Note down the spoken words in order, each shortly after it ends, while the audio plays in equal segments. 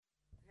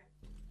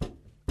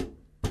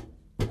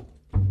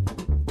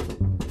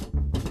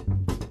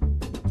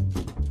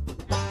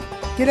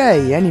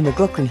G'day, Annie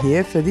McLaughlin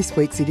here for this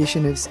week's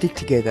edition of Stick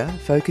Together,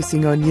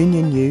 focusing on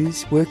union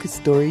news, worker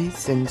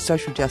stories and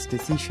social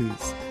justice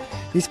issues.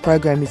 This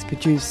program is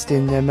produced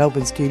in the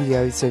Melbourne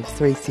studios of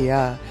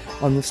 3CR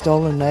on the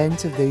stolen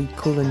lands of the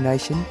Kulin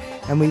Nation,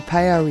 and we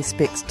pay our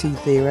respects to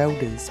their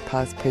elders,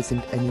 past,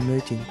 present and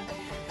emerging.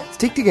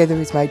 Stick Together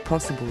is made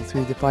possible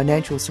through the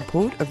financial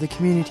support of the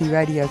Community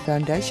Radio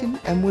Foundation,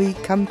 and we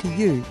come to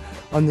you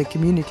on the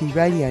Community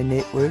Radio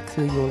Network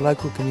through your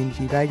local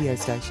community radio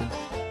station.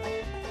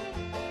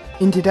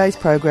 In today's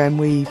program,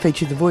 we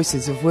feature the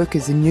voices of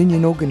workers and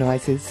union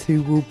organisers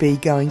who will be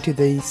going to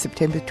the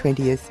September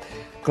 20th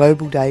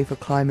Global Day for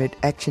Climate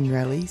Action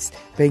rallies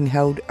being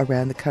held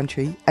around the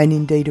country and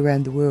indeed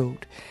around the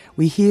world.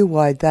 We hear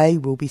why they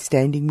will be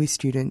standing with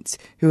students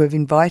who have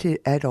invited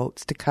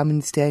adults to come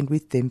and stand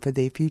with them for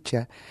their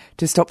future,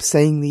 to stop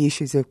seeing the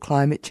issues of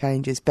climate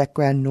change as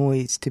background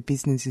noise to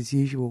business as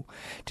usual,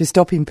 to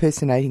stop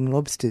impersonating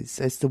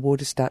lobsters as the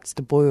water starts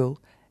to boil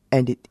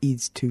and it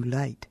is too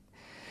late.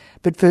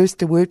 But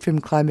first, a word from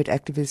climate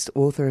activist,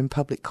 author and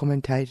public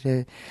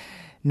commentator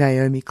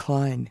Naomi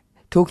Klein,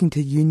 talking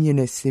to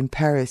unionists in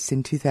Paris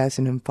in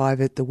 2005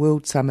 at the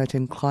World Summit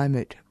on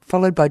Climate,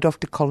 followed by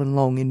Dr. Colin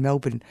Long in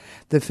Melbourne,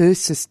 the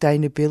first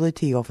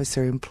sustainability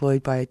officer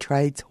employed by a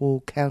trades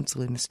hall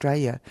council in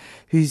Australia,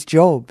 whose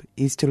job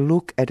is to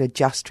look at a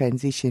just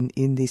transition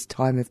in this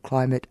time of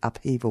climate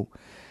upheaval.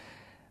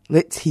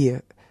 Let's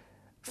hear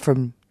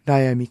from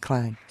Naomi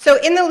Klein. So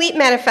in the LEAP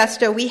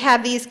manifesto, we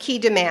have these key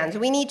demands.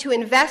 We need to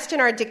invest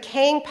in our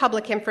decaying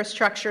public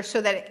infrastructure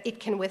so that it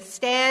can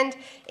withstand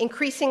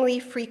increasingly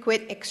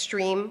frequent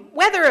extreme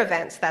weather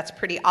events. That's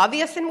pretty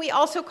obvious. And we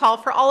also call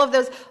for all of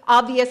those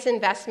obvious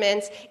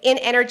investments in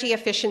energy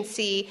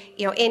efficiency,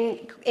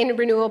 in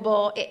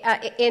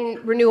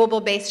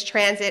renewable-based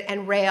transit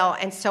and rail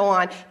and so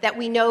on, that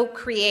we know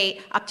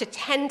create up to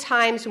 10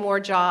 times more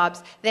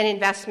jobs than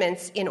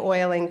investments in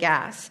oil and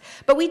gas.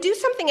 But we do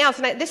something else,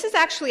 and this is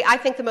actually, I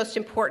think, the most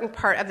important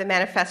part of the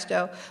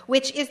manifesto,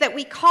 which is that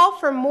we call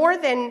for more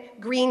than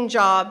green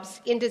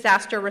jobs in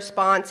disaster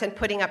response and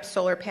putting up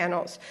solar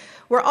panels.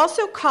 We're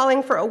also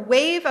calling for a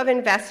wave of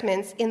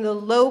investments in the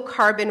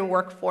low-carbon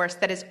workforce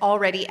that is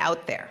already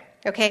out there.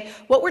 Okay?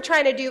 What we're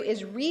trying to do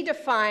is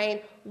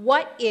redefine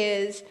what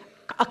is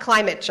a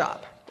climate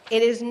job.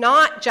 It is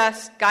not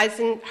just guys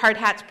in hard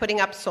hats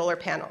putting up solar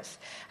panels.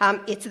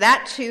 It's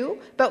that too,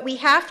 but we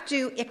have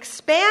to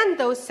expand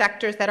those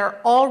sectors that are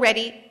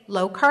already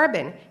low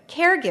carbon: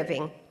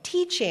 caregiving,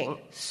 teaching,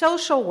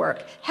 social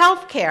work,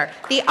 healthcare,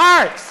 the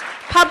arts,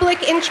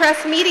 public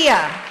interest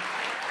media.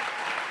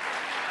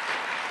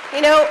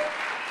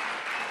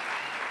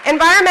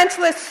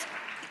 Environmentalists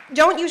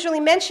don't usually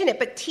mention it,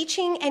 but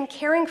teaching and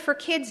caring for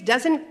kids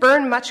doesn't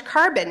burn much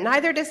carbon.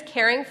 Neither does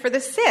caring for the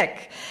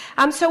sick.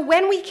 So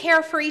when we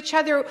care for each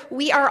other,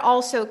 we are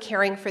also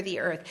caring for the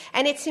earth.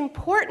 And it's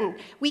important.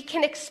 We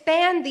can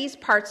expand these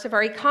parts of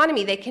our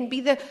economy. They can be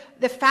the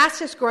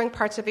fastest growing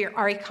parts of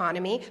our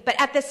economy, but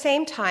at the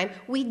same time,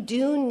 we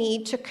do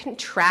need to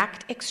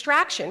contract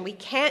extraction. We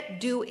can't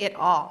do it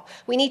all.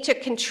 We need to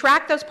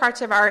contract those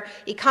parts of our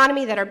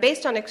economy that are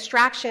based on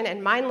extraction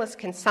and mindless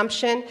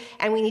consumption,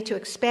 and we need to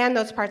expand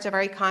those parts of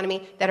our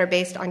economy that are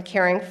based on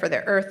caring for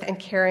the earth and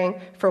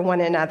caring for one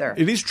another.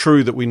 It is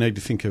true that we need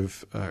to think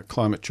of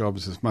climate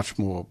jobs as much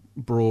more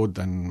broad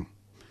than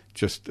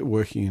just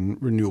working in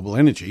renewable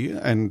energy,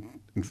 and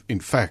in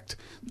fact,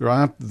 there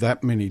aren't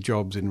that many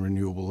jobs in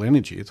renewable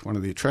energy. It's one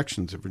of the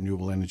attractions of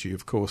renewable energy,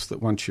 of course,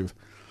 that once you've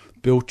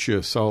built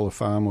your solar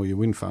farm or your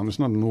wind farm, there's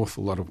not an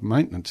awful lot of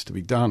maintenance to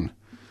be done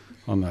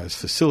on those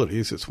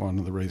facilities. It's one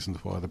of the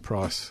reasons why the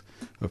price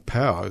of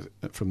power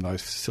from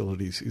those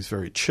facilities is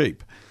very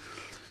cheap.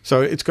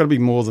 So it's got to be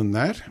more than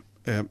that.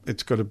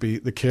 It's got to be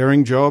the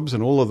caring jobs,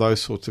 and all of those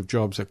sorts of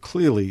jobs are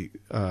clearly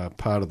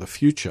part of the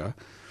future.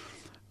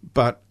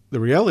 But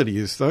the reality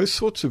is those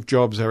sorts of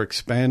jobs are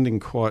expanding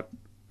quite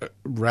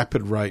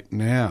rapid rate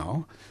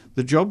now.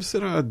 The jobs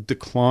that are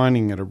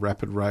declining at a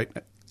rapid rate,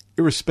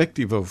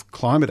 irrespective of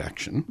climate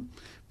action,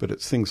 but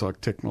it's things like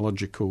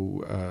technological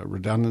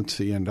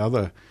redundancy and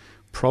other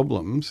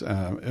problems,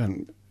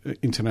 and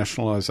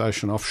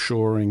internationalisation,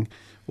 offshoring,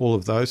 all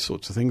of those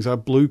sorts of things, are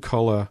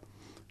blue-collar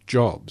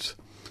jobs.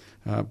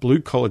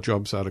 Blue-collar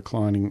jobs are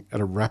declining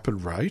at a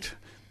rapid rate.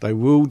 They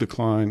will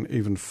decline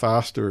even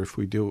faster if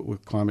we deal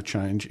with climate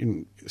change,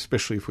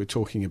 especially if we're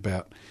talking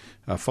about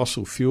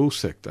fossil fuel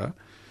sector.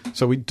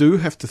 So we do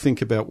have to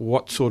think about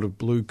what sort of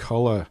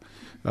blue-collar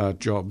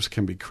jobs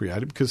can be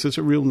created, because there's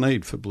a real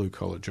need for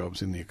blue-collar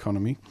jobs in the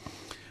economy.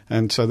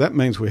 And so that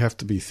means we have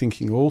to be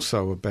thinking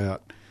also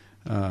about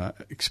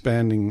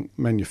expanding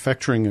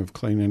manufacturing of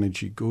clean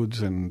energy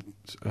goods and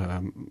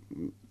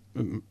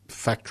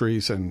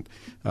factories and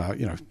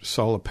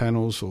solar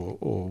panels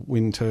or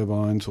wind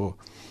turbines or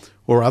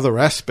other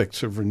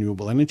aspects of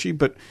renewable energy.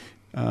 But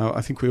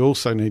I think we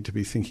also need to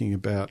be thinking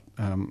about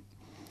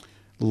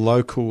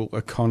local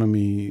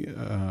economy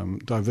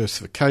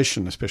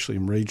diversification, especially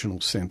in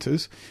regional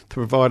centres, to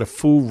provide a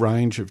full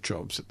range of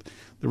jobs.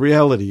 The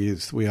reality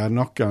is we are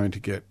not going to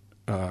get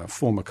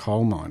former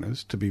coal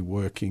miners to be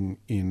working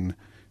in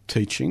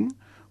teaching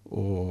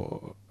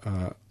or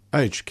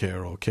aged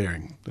care or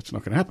caring. That's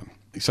not going to happen.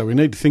 So we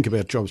need to think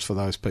about jobs for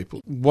those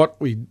people.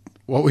 What we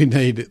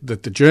need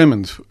that the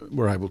Germans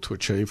were able to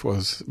achieve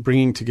was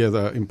bringing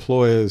together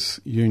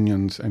employers,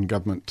 unions and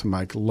government to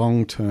make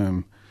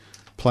long-term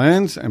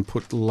plans and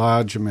put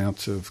large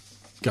amounts of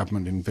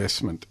government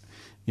investment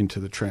into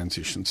the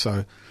transition.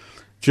 So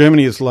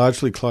Germany has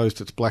largely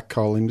closed its black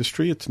coal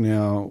industry. It's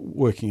now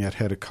working out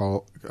how to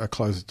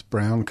close its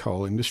brown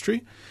coal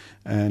industry,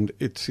 and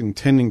it's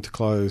intending to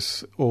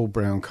close all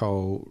brown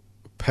coal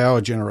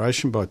power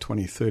generation by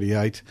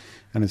 2038,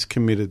 and it's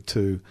committed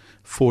to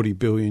 40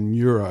 billion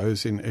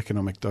euros in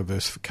economic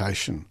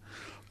diversification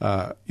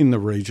in the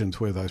regions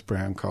where those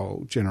brown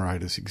coal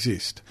generators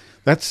exist.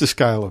 That's the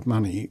scale of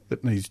money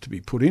that needs to be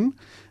put in,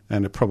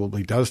 and it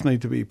probably does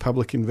need to be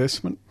public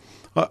investment.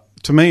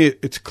 To me,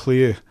 it's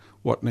clear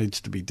what needs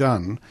to be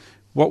done.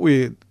 What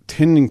we're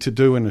tending to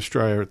do in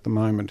Australia at the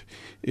moment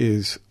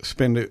is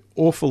spend an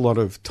awful lot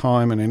of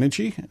time and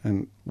energy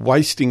and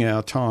wasting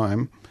our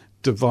time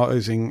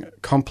devising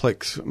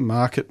complex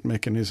market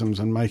mechanisms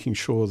and making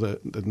sure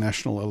that the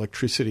national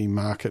electricity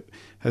market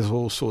has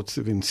all sorts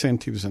of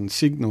incentives and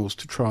signals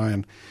to try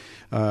and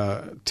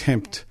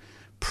tempt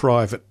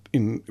private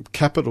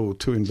capital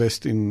to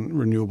invest in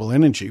renewable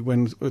energy,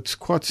 when it's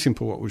quite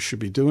simple what we should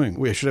be doing.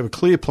 We should have a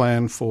clear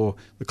plan for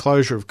the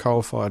closure of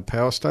coal-fired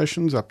power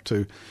stations up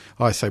to,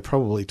 I say,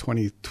 probably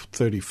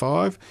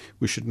 2035.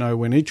 We should know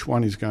when each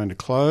one is going to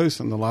close,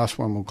 and the last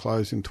one will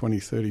close in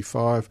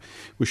 2035.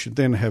 We should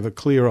then have a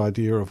clear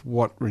idea of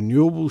what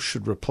renewables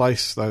should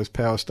replace those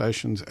power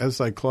stations as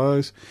they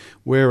close,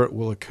 where it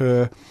will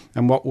occur,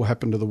 and what will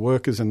happen to the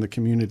workers and the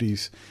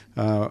communities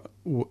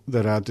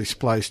that are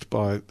displaced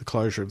by the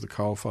closure of the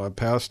coal-fired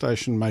power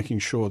station, making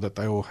sure that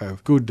they all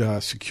have good,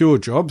 secure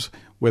jobs,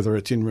 whether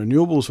it's in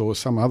renewables or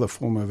some other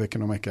form of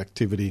economic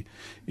activity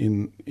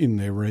in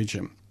their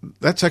region.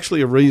 That's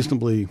actually a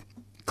reasonably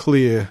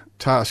clear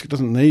task. It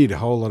doesn't need a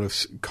whole lot of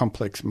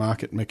complex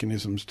market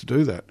mechanisms to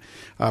do that.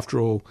 After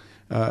all,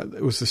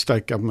 it was the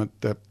state government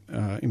that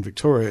in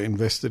Victoria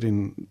invested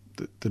in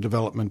the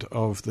development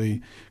of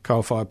the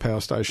coal-fired power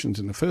stations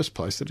in the first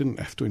place. They didn't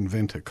have to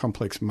invent a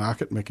complex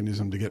market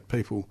mechanism to get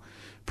people,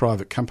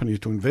 private companies,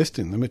 to invest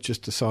in them. It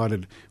just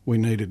decided we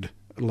needed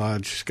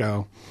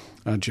large-scale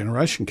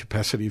generation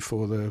capacity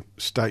for the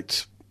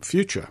state's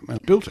future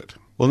and built it.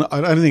 Well, I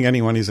don't think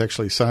anyone is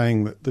actually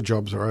saying that the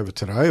jobs are over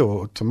today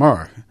or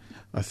tomorrow.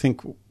 I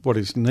think what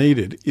is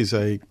needed is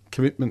a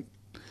commitment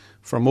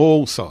from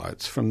all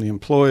sides, from the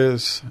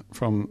employers,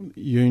 from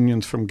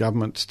unions, from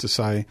governments, to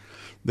say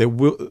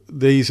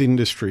these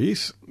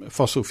industries,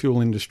 fossil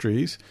fuel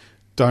industries,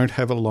 don't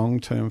have a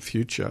long-term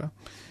future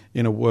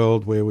in a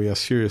world where we are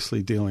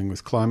seriously dealing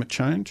with climate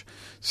change.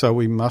 So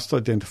we must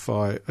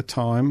identify a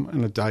time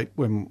and a date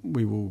when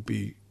we will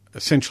be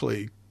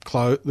essentially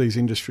these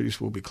industries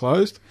will be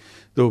closed.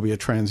 There will be a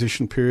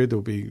transition period.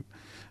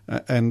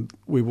 And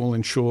we will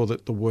ensure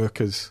that the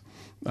workers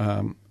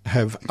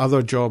have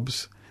other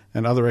jobs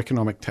and other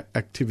economic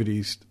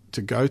activities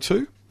to go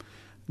to.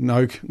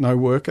 No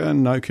worker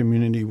and no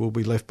community will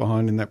be left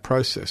behind in that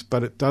process.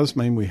 But it does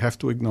mean we have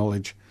to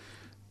acknowledge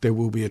there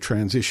will be a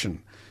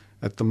transition.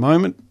 At the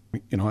moment,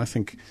 I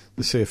think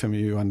the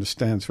CFMEU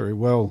understands very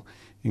well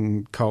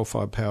in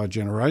coal-fired power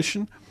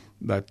generation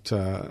that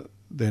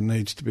there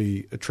needs to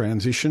be a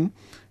transition,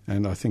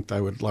 and I think they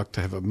would like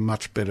to have a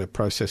much better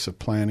process of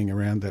planning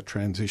around that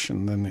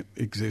transition than it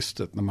exists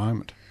at the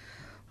moment.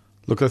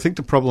 Look, I think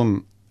the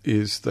problem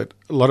is that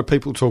a lot of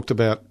people talked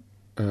about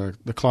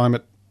the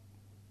climate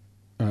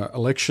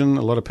election.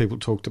 A lot of people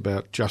talked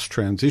about just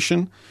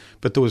transition,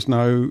 but there was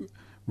no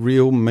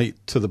real meat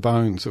to the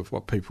bones of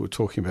what people were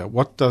talking about.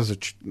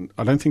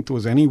 I don't think there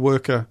was any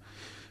worker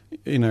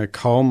in a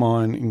coal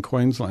mine in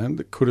Queensland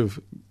that could have.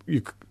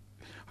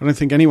 I don't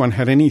think anyone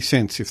had any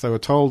sense if they were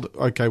told,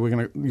 okay,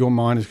 your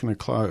mine is going to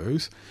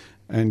close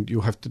and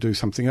you'll have to do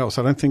something else.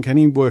 I don't think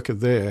any worker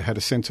there had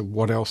a sense of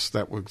what else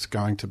that was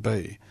going to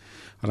be.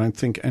 I don't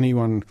think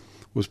anyone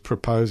was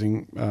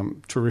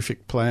proposing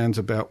terrific plans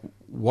about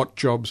what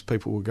jobs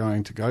people were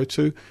going to go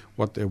to,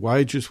 what their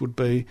wages would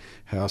be,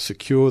 how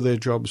secure their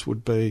jobs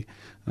would be,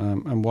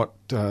 and what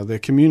their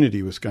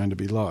community was going to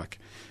be like.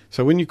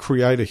 So when you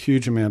create a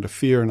huge amount of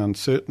fear and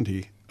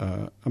uncertainty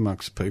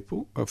amongst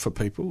people, for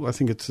people, I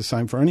think it's the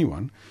same for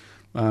anyone.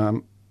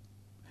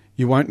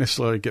 You won't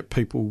necessarily get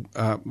people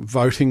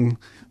voting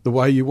the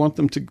way you want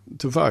them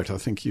to vote. I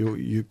think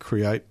you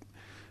create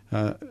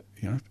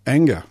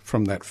anger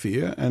from that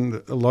fear,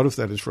 and a lot of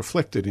that is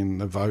reflected in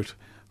the vote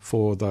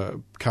for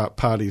the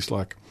parties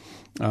like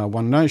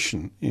One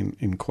Nation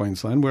in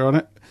Queensland,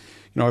 where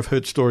I've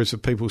heard stories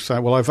of people say,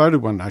 well, I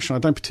voted One Nation. I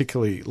don't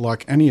particularly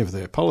like any of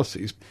their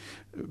policies,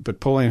 but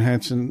Pauline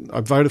Hanson,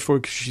 I voted for her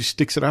because she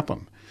sticks it up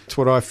them. It's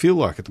what I feel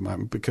like at the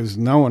moment because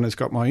no one has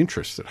got my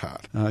interests at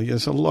heart.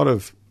 There's a lot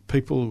of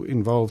people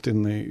involved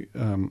in the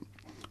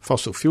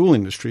fossil fuel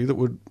industry that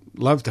would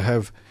love to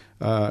have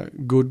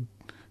good,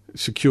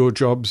 secure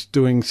jobs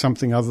doing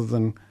something other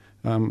than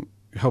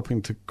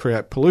helping to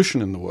create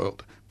pollution in the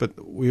world. But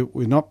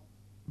we're not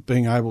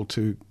being able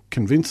to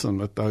convince them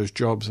that those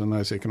jobs and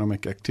those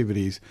economic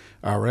activities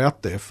are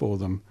out there for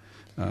them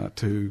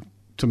to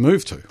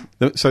move to.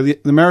 So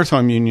the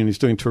Maritime Union is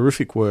doing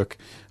terrific work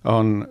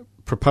on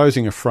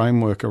proposing a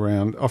framework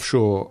around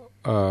offshore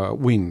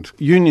wind.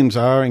 Unions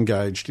are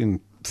engaged in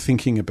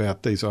thinking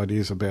about these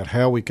ideas about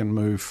how we can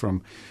move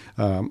from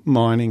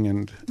mining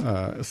and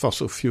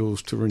fossil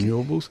fuels to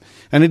renewables,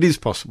 and it is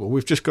possible.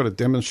 We've just got to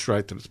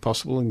demonstrate that it's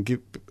possible and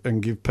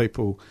give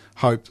people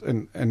hope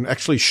and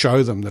actually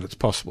show them that it's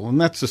possible. And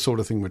that's the sort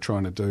of thing we're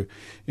trying to do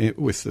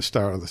with the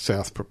Star of the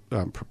South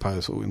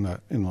proposal in the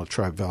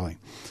Latrobe Valley.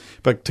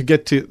 But to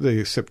get to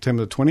the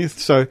September 20th,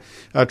 so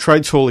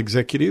Trades Hall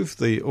Executive,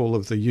 all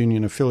of the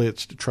union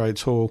affiliates to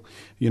Trades Hall,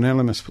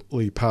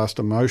 unanimously passed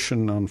a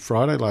motion on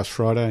last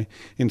Friday,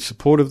 in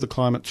support of the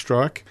climate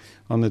strike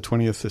on the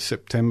 20th of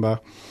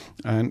September.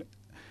 And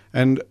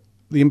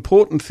the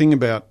important thing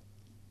about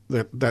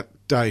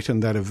that date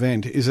and that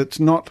event is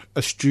it's not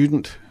a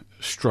student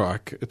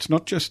strike. It's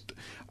not just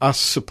us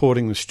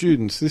supporting the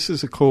students. This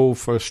is a call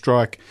for a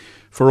strike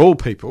for all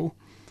people,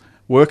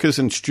 workers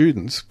and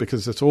students,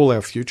 because it's all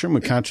our future and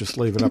we can't just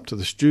leave it up to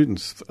the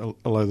students,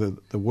 although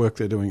the work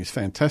they're doing is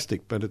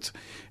fantastic, but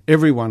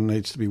everyone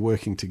needs to be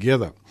working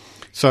together.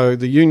 So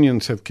the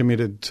unions have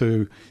committed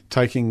to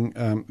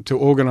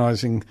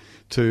organising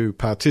to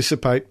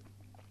participate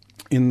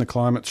in the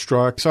climate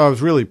strike. So I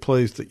was really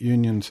pleased that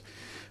unions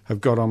have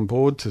got on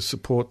board to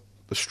support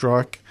the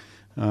strike.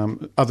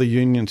 Other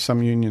unions,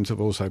 some unions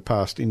have also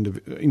passed,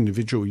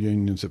 individual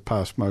unions have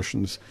passed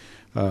motions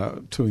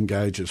to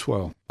engage as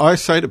well. I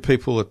say to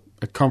people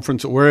at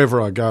conference or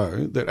wherever I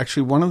go that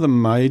actually one of the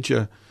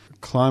major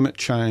climate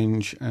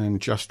change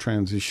and just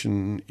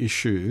transition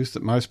issues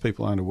that most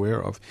people aren't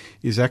aware of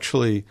is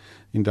actually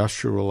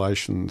industrial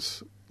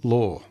relations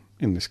law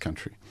in this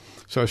country.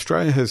 So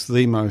Australia has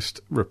the most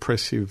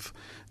repressive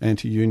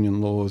anti-union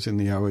laws in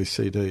the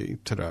OECD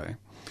today,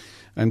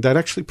 and that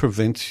actually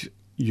prevents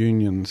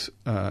unions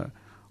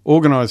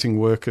organising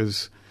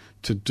workers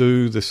to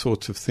do the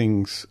sorts of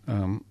things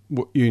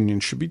what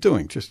unions should be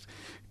doing, just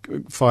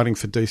fighting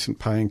for decent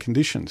pay and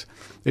conditions.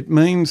 It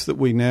means that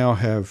we now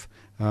have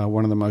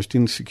one of the most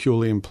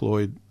insecurely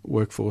employed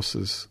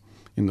workforces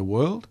in the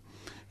world.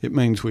 It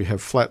means we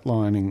have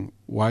flatlining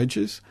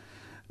wages,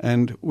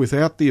 and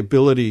without the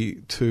ability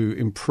to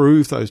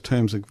improve those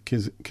terms and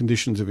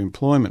conditions of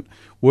employment,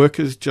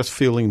 workers just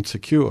feel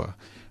insecure.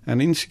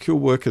 And insecure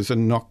workers are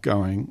not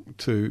going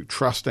to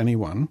trust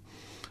anyone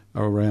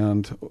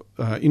around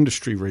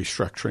industry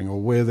restructuring or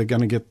where they're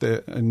going to get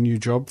a new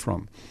job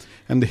from.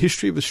 And the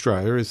history of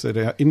Australia is that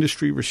our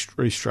industry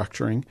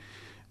restructuring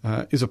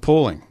is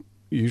appalling.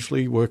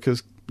 Usually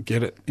workers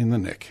get it in the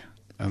neck,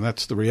 and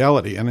that's the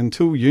reality. And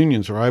until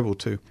unions are able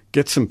to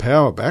get some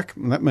power back,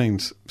 and that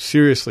means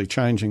seriously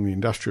changing the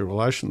industrial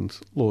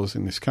relations laws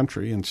in this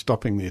country and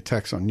stopping the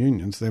attacks on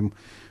unions, then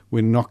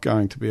we're not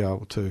going to be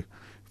able to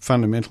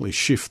fundamentally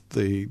shift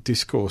the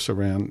discourse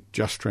around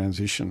just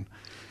transition.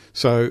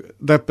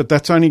 But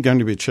that's only going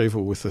to be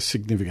achievable with a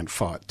significant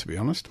fight, to be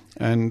honest.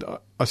 And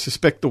I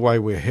suspect the way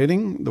we're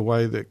heading, the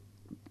way that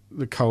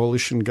the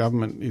coalition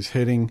government is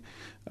heading,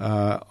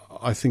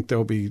 I think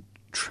they'll be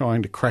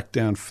trying to crack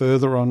down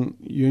further on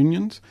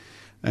unions,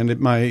 and it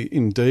may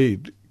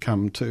indeed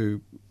come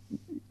to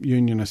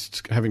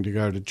unionists having to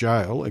go to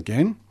jail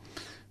again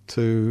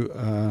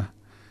to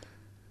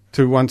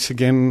once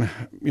again,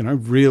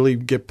 really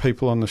get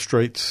people on the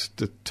streets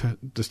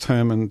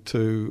determined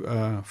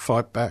to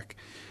fight back.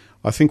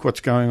 I think what's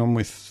going on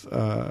with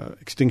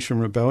Extinction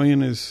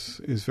Rebellion is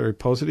very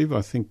positive.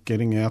 I think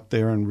getting out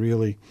there and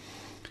really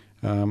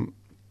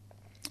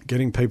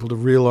getting people to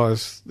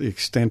realise the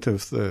extent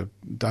of the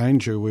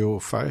danger we all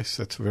face,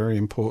 that's very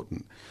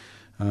important.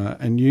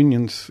 And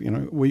unions,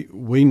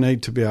 we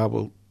need to be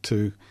able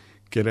to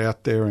get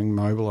out there and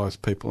mobilise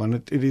people.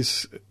 And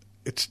it's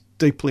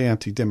deeply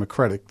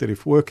anti-democratic that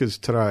if workers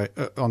today,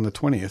 on the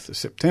 20th of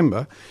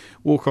September,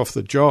 walk off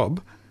the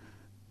job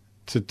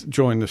to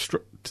join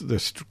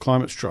the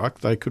climate strike,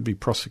 they could be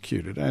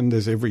prosecuted, and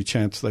there's every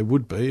chance they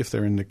would be if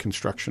they're in the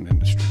construction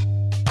industry.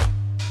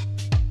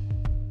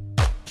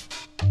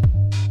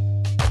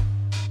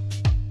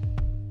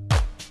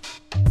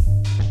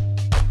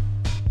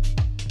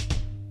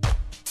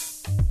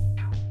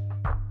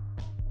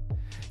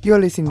 You're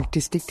listening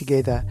to Stick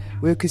Together,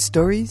 Workers'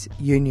 Stories,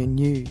 Union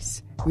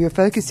News. We are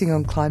focusing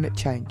on climate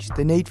change,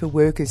 the need for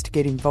workers to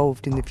get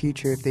involved in the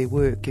future of their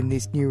work in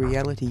this new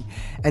reality,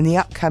 and the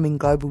upcoming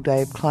Global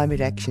Day of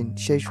Climate Action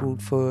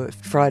scheduled for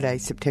Friday,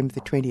 September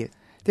the 20th.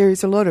 There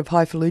is a lot of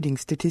highfalutin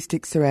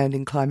statistics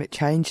surrounding climate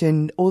change,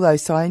 and although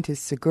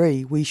scientists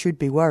agree we should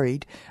be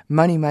worried,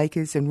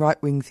 moneymakers and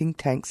right-wing think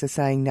tanks are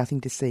saying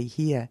nothing to see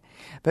here.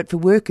 But for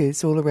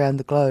workers all around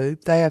the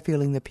globe, they are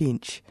feeling the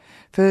pinch.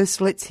 First,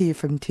 let's hear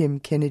from Tim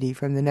Kennedy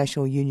from the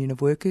National Union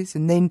of Workers,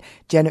 and then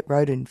Janet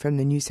Roden from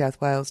the New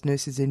South Wales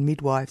Nurses and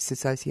Midwives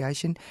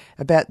Association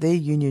about their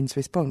union's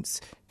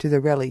response to the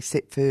rally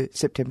set for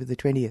September the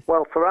 20th.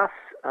 Well, for us,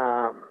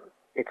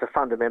 it's a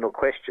fundamental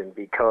question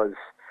because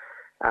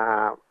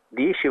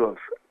the issue of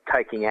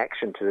taking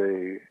action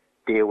to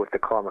deal with the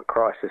climate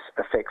crisis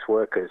affects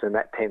workers, and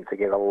that tends to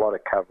get a lot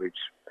of coverage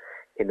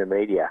in the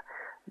media.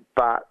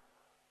 But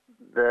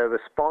the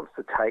response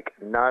to take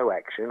no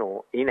action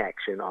or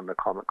inaction on the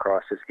climate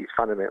crisis is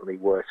fundamentally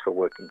worse for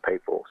working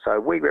people. So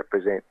we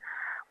represent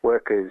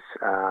workers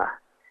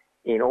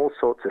in all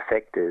sorts of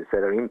sectors that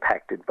are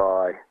impacted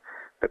by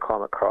the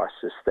climate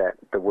crisis that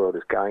the world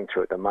is going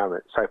through at the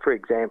moment. So, for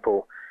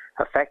example,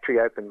 a factory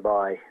opened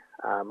by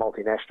a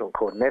multinational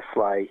called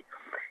Nestle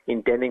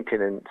in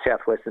Dennington in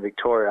southwestern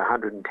Victoria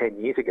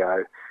 110 years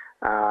ago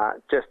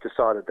just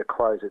decided to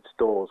close its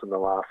doors in the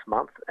last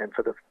month, and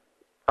for the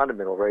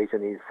fundamental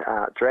reason is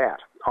drought.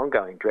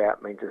 Ongoing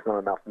drought means there's not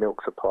enough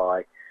milk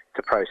supply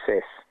to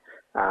process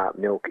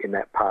milk in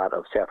that part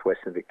of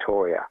southwestern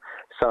Victoria.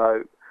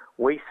 So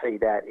we see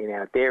that in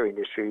our dairy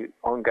industry,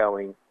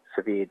 ongoing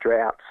severe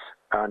droughts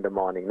are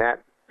undermining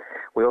that.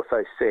 We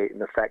also see it in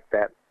the fact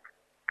that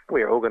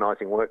we're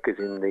organising workers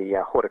in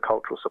the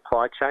horticultural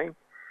supply chain,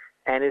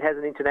 and it has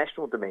an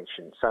international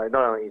dimension. So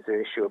not only is there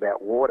an issue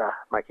about water,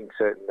 making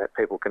certain that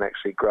people can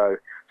actually grow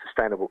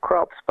sustainable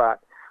crops, but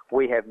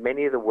we have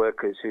many of the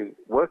workers who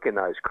work in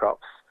those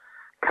crops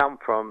come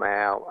from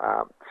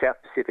our South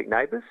Pacific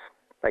neighbours.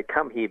 They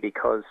come here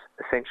because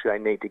essentially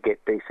they need to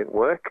get decent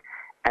work,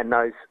 and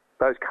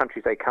those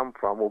countries they come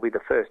from will be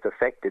the first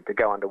affected to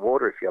go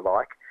underwater, if you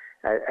like,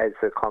 as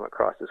the climate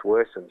crisis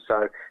worsens.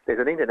 So there's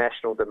an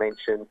international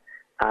dimension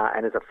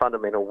and there's a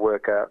fundamental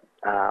worker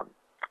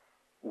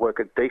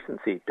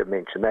decency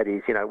dimension. That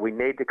is, we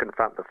need to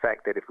confront the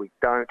fact that if we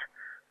don't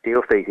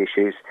deal with these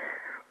issues,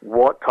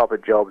 what type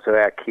of jobs are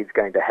our kids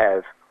going to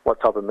have?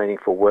 What type of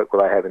meaningful work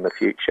will they have in the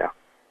future?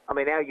 I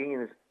mean, our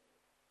union is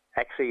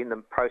actually in the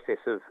process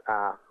of,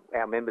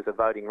 our members are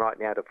voting right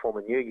now to form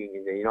a new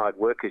union, the United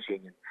Workers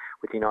Union,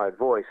 with United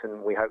Voice,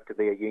 and we hope to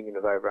be a union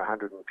of over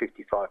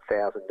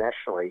 155,000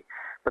 nationally.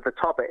 But the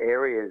type of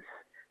areas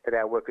that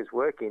our workers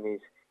work in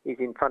is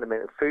in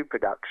fundamental food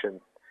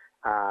production,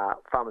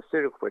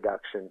 pharmaceutical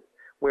production.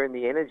 We're in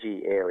the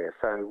energy area,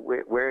 so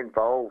we're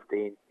involved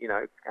in,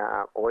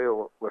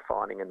 oil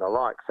refining and the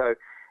like. So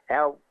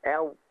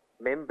our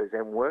members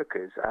and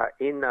workers are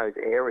in those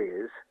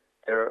areas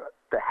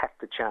that have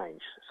to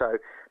change. So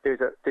there's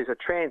a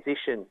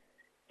transition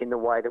in the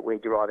way that we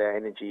derive our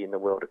energy in the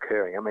world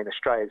occurring. I mean,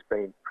 Australia's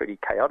been pretty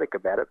chaotic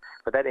about it,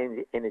 but that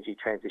energy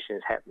transition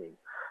is happening.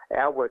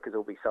 Our workers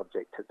will be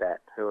subject to that,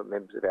 who are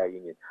members of our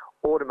union.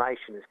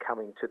 Automation is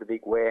coming to the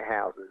big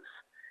warehouses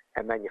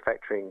and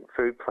manufacturing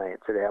food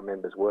plants that our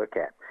members work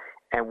at.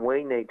 And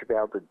we need to be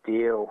able to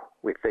deal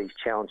with these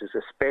challenges,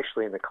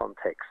 especially in the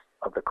context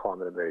of the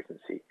climate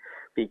emergency,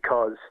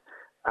 because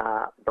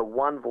the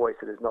one voice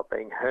that is not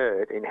being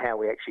heard in how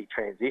we actually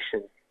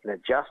transition in a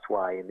just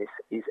way in this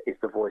is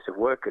the voice of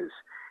workers.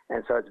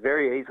 And so it's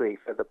very easy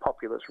for the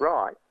populist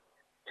right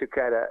to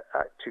create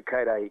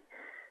a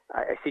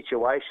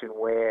situation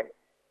where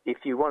if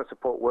you want to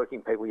support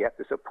working people, you have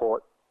to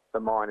support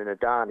the mine in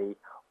Adani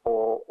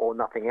or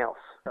nothing else.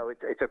 So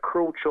it's a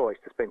cruel choice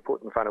that's been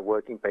put in front of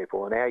working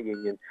people, and our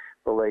union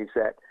believes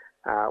that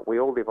we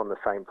all live on the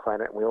same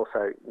planet, and we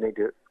also need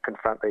to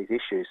confront these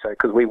issues. So,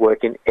 because we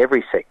work in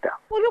every sector.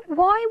 Well, look,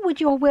 why would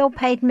your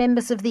well-paid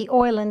members of the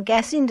oil and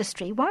gas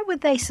industry, why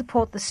would they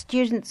support the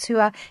students who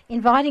are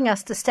inviting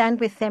us to stand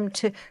with them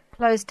to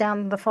close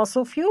down the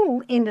fossil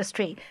fuel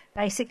industry,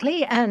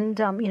 basically? And,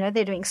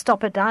 they're doing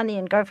Stop Adani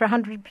and Go for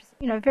 100,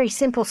 very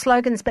simple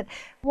slogans. But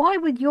why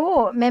would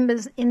your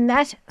members in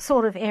that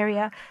sort of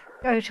area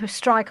go to a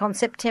strike on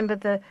September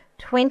the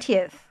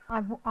 20th?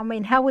 I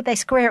mean, how would they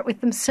square it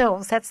with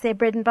themselves? That's their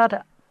bread and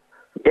butter.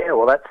 Yeah,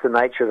 well, that's the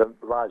nature of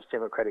a large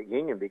democratic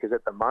union, because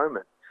at the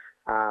moment,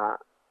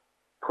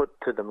 put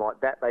to them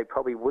like that, they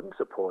probably wouldn't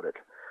support it.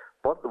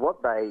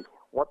 What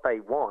they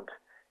want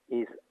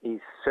is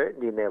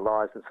certainty in their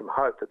lives and some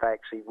hope that they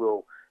actually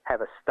will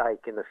have a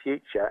stake in the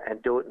future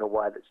and do it in a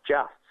way that's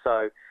just.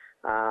 So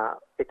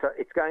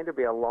it's going to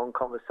be a long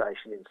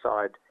conversation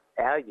inside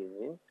our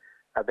union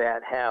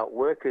about how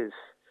workers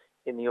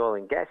in the oil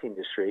and gas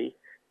industry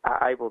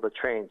are able to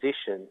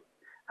transition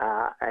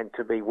and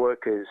to be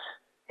workers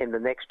in the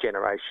next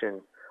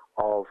generation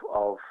of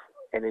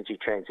energy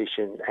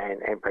transition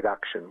and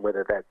production,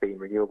 whether that be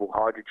renewable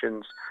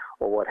hydrogens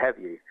or what have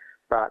you.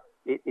 But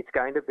it's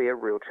going to be a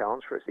real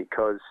challenge for us,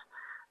 because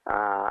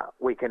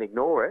we can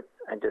ignore it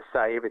and just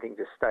say everything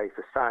just stays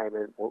the same,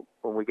 and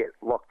when we get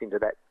locked into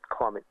that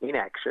climate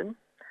inaction,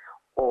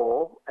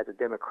 or as a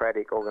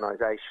democratic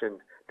organisation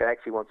that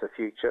actually wants a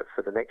future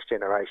for the next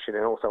generation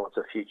and also wants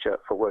a future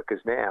for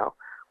workers now,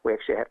 we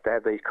actually have to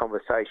have these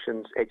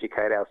conversations,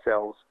 educate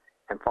ourselves,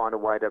 and find a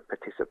way to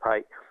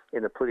participate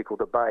in the political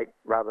debate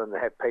rather than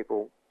have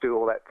people do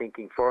all that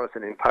thinking for us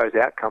and impose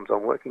outcomes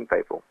on working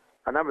people.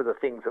 A number of the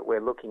things that we're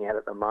looking at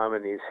the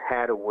moment is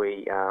how do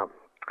we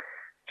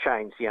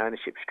change the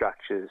ownership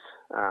structures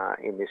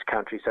in this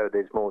country so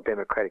there's more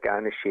democratic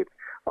ownership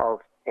of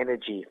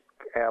energy.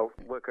 Our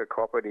worker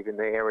cooperative in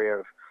the area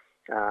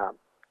of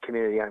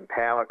community-owned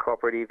power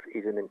cooperative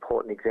is an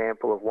important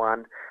example of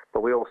one,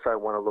 but we also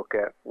want to look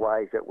at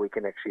ways that we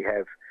can actually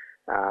have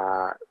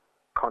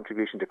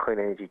contribution to clean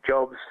energy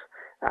jobs,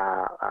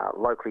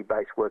 locally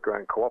based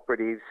worker-owned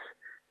cooperatives.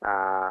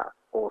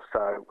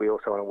 We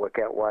also want to work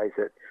out ways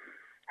that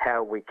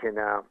how we can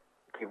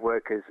give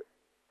workers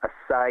a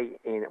say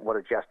in what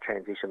a just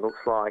transition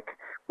looks like.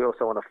 We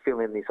also want to fill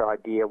in this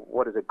idea,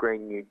 what does a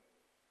Green New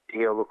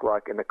Deal look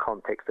like in the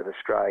context of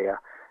Australia?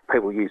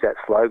 People use that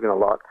slogan a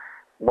lot.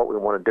 What we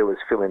want to do is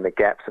fill in the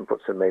gaps and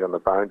put some meat on the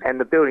bone. And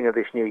the building of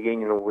this new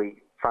union will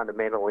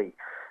fundamentally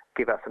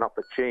give us an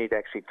opportunity to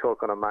actually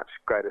talk on a much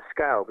greater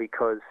scale,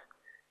 because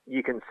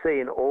you can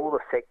see in all the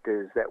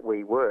sectors that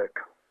we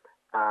work,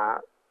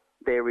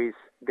 there is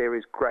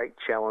great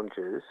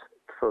challenges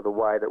for the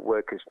way that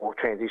workers will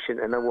transition,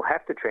 and they will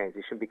have to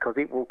transition because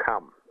it will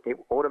come.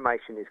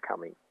 Automation is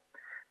coming.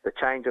 The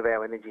change of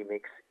our energy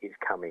mix is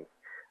coming.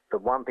 The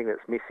one thing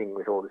that's missing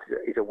with all this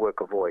is a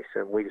worker voice,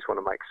 and we just want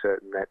to make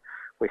certain that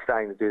we're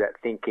starting to do that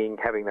thinking,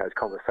 having those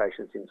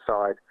conversations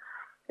inside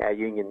our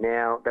union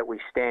now, that we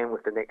stand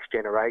with the next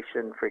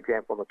generation, for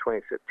example, on the 20th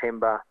of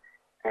September,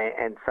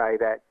 and say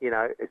that,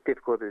 as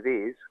difficult as it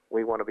is,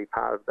 we want to be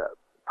part of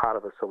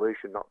the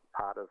solution, not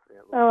part of...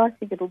 I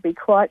think it'll be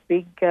quite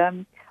big,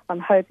 I'm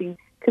hoping,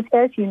 because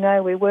as you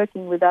know, we're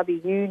working with other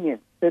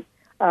unions that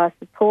are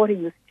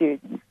supporting the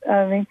students.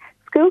 I mean,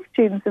 school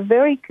students are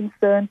very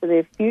concerned for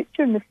their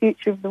future and the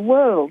future of the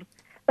world.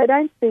 They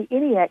don't see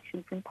any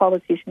action from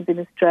politicians in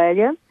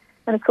Australia,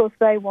 and of course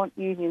they want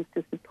unions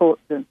to support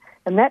them.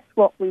 And that's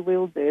what we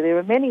will do. There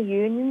are many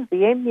unions, the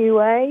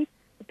MUA,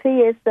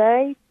 the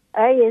PSA,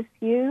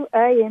 ASU,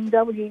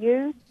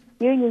 ANWU,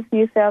 Unions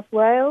New South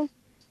Wales,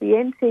 the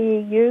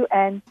NTEU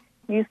and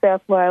New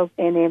South Wales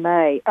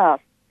NMA, us.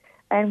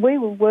 And we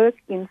will work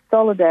in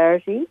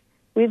solidarity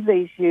with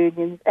these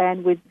unions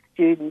and with the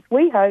students.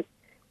 We hope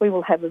we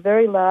will have a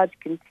very large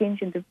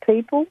contingent of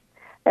people.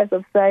 As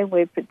I say,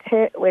 we're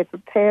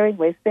preparing,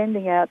 we're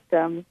sending out,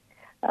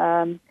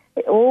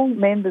 all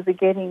members are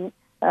getting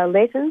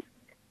letters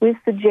with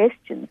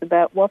suggestions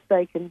about what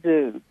they can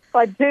do.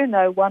 I do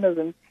know one of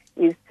them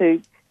is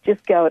to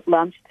just go at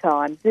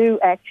lunchtime, do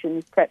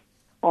actions perhaps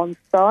on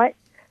site,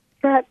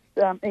 perhaps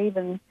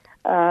even,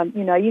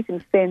 you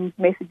can send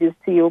messages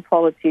to your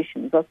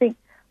politicians. I think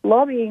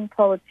lobbying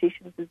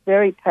politicians is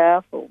very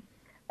powerful.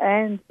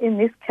 And in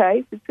this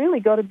case, it's really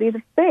got to be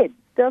the Feds,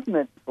 doesn't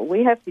it?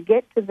 We have to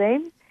get to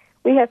them.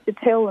 We have to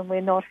tell them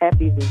we're not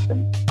happy with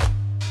them.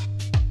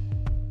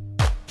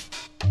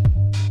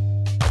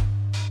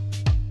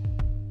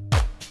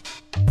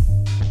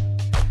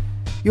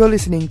 You're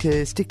listening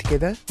to Stick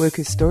Together,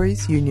 Workers'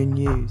 Stories, Union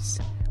News.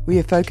 We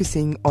are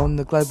focusing on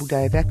the Global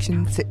Day of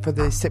Action set for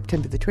the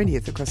September the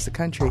 20th across the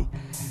country.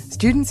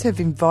 Students have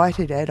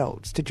invited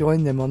adults to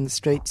join them on the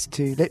streets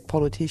to let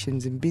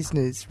politicians and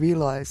business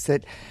realise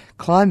that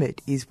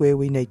climate is where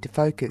we need to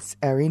focus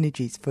our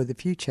energies for the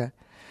future.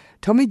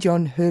 Tommy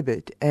John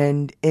Herbert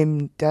and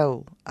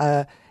MDEL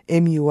are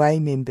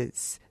MUA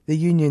members, the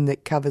union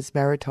that covers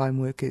maritime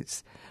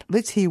workers.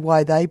 Let's hear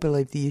why they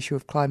believe the issue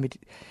of climate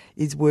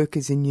is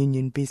workers in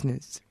union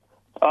business.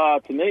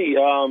 To me,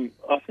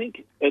 I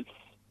think it's,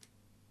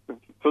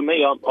 for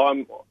me,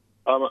 I'm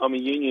a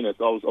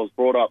unionist. I was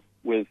brought up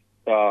with,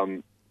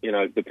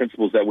 the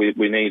principles that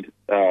we need,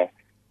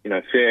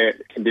 fair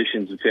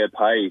conditions and fair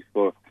pay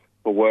for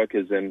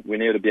workers, and we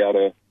need to be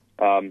able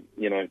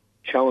to,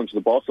 challenge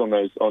the boss on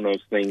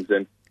those things.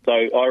 And so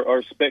I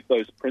respect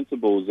those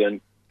principles,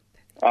 and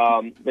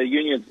the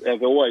unions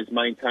have always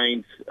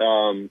maintained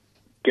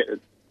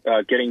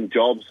getting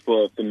jobs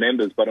for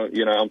members, but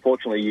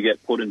unfortunately, you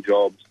get put in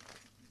jobs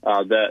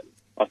that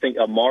I think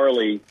are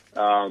morally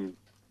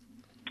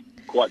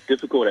quite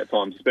difficult at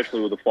times,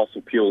 especially with the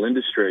fossil fuel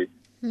industry.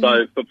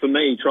 So, but for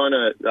me, trying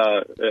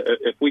to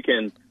if we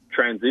can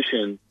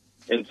transition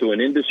into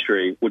an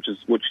industry which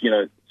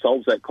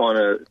solves that kind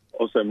of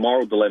also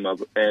moral dilemma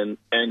and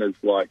is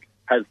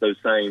has those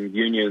same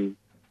union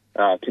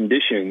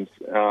conditions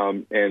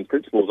and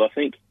principles, I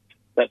think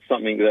that's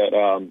something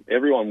that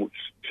everyone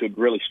should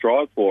really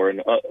strive for.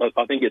 And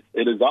I think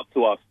it is up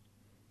to us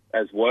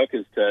as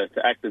workers to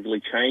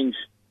actively change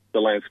the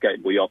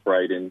landscape we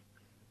operate in.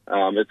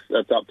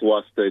 It's up to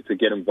us to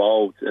get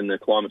involved in the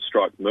climate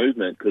strike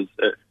movement, because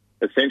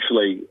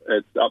essentially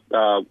it's up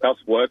us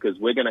workers.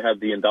 We're going to have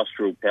the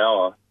industrial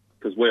power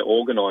because we're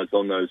organised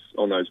on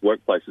those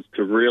workplaces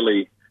to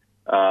really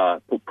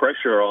put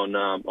pressure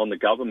on the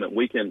government.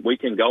 We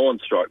can go on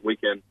strike. We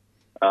can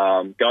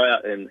go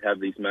out and have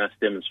these mass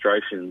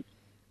demonstrations,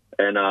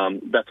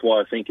 and that's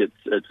why I think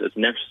it's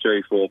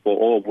necessary for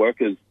all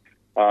workers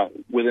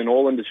within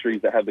all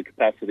industries that have the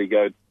capacity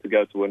to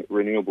go to a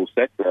renewable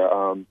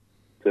sector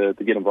to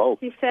get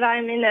involved. You said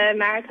I'm in the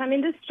maritime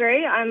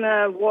industry. I'm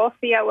a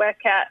wharfie. I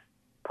work at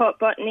Port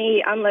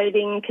Botany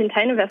unloading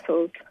container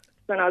vessels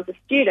when I was a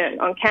student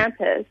on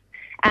campus.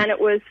 And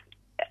it was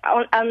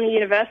on the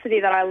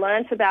university that I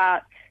learnt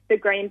about the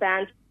green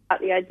band,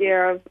 about the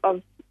idea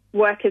of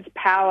workers'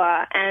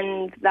 power,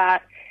 and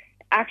that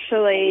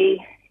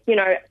actually,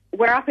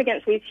 we're up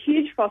against these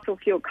huge fossil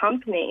fuel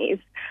companies,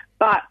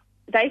 but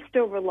they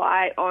still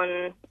rely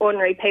on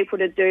ordinary people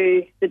to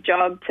do the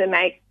job to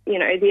make,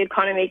 the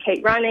economy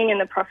keep running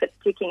and the profits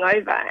ticking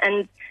over.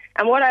 And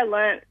what I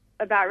learnt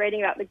about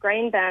reading about the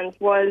green bans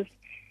was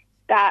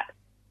that,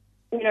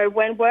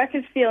 when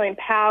workers feel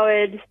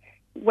empowered,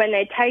 when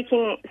they're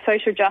taking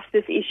social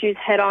justice issues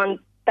head on,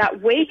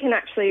 that we can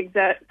actually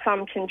exert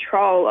some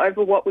control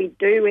over what we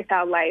do with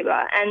our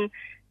labour. And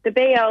the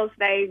BLs,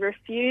 they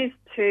refuse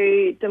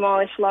to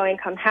demolish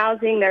low-income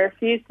housing, they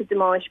refuse to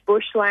demolish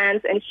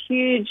bushlands, and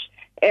huge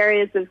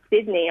areas of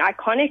Sydney,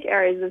 iconic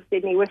areas of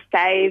Sydney, were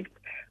saved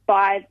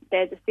by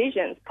their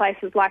decisions.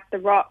 Places like the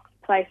Rocks,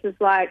 places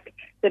like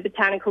the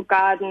Botanical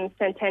Gardens,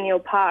 Centennial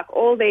Park,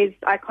 all these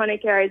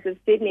iconic areas of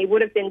Sydney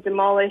would have been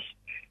demolished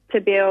to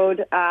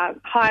build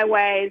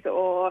highways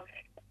or,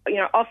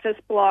 office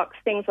blocks,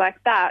 things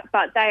like that.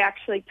 But they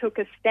actually took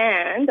a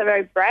stand, a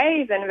very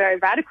brave and a very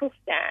radical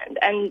stand,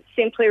 and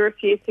simply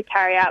refused to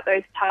carry out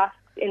those tasks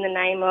in the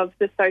name of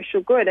the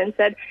social good, and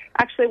said,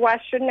 actually, why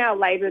shouldn't our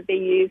labour be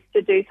used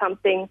to do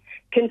something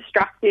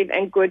constructive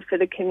and good for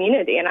the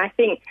community? And I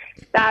think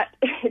that's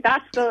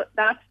the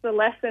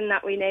lesson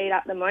that we need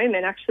at the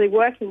moment. Actually,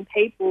 working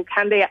people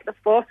can be at the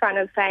forefront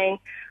of saying,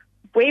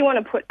 we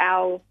want to put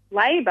our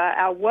labour,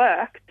 our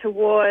work,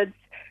 towards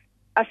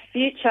a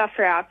future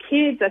for our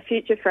kids, a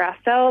future for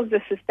ourselves,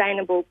 a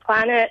sustainable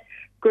planet,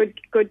 good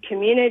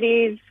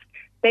communities,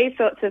 these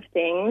sorts of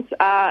things.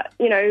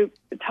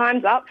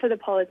 Time's up for the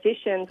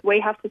politicians. We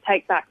have to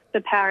take back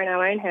the power in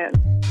our own hands.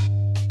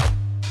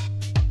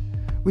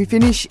 We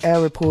finish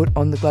our report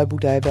on the Global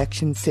Day of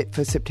Action set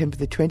for September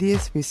the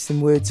 20th with some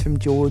words from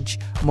George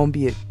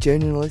Monbiot,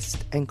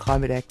 journalist and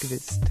climate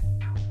activist.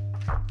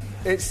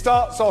 It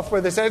starts off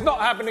where they say, it's not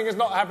happening, it's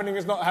not happening,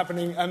 it's not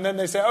happening, and then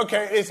they say,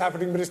 OK, it is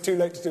happening, but it's too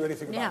late to do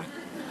anything about it.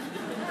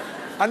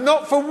 And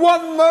not for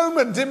one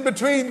moment in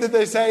between did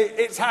they say,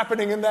 it's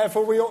happening and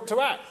therefore we ought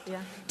to act.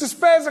 Yeah.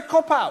 Despair's a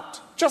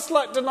cop-out, just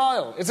like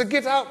denial. It's a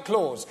get-out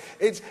clause.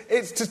 It's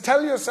to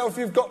tell yourself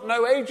you've got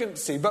no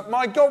agency. But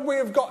my God, we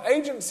have got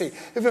agency.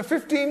 If a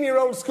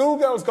 15-year-old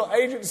schoolgirl's got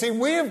agency,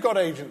 we have got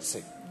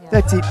agency.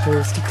 That's it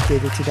for Stick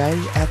Together today.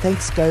 Our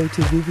thanks go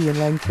to Vivian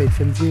Langford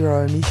from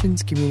Zero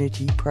Emissions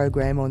Community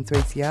Program on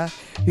 3CR,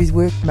 whose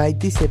work made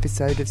this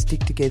episode of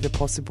Stick Together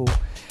possible.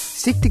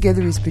 Stick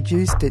Together is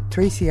produced at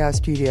 3CR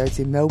Studios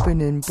in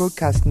Melbourne and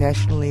broadcast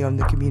nationally on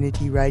the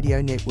Community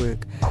Radio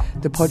Network.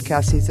 The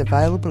podcast is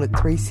available at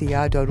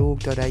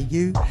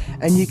 3cr.org.au,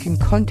 and you can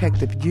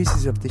contact the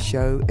producers of the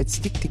show at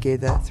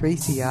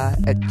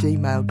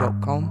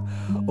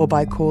sticktogether3cr@gmail.com or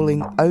by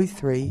calling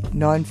 03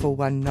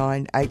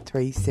 9419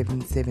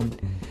 8377.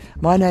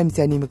 My name's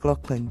Annie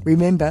McLaughlin.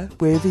 Remember,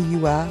 wherever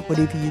you are,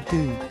 whatever you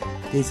do,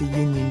 there's a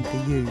union for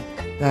you.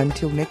 Now,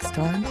 until next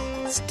time,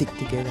 stick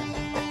together.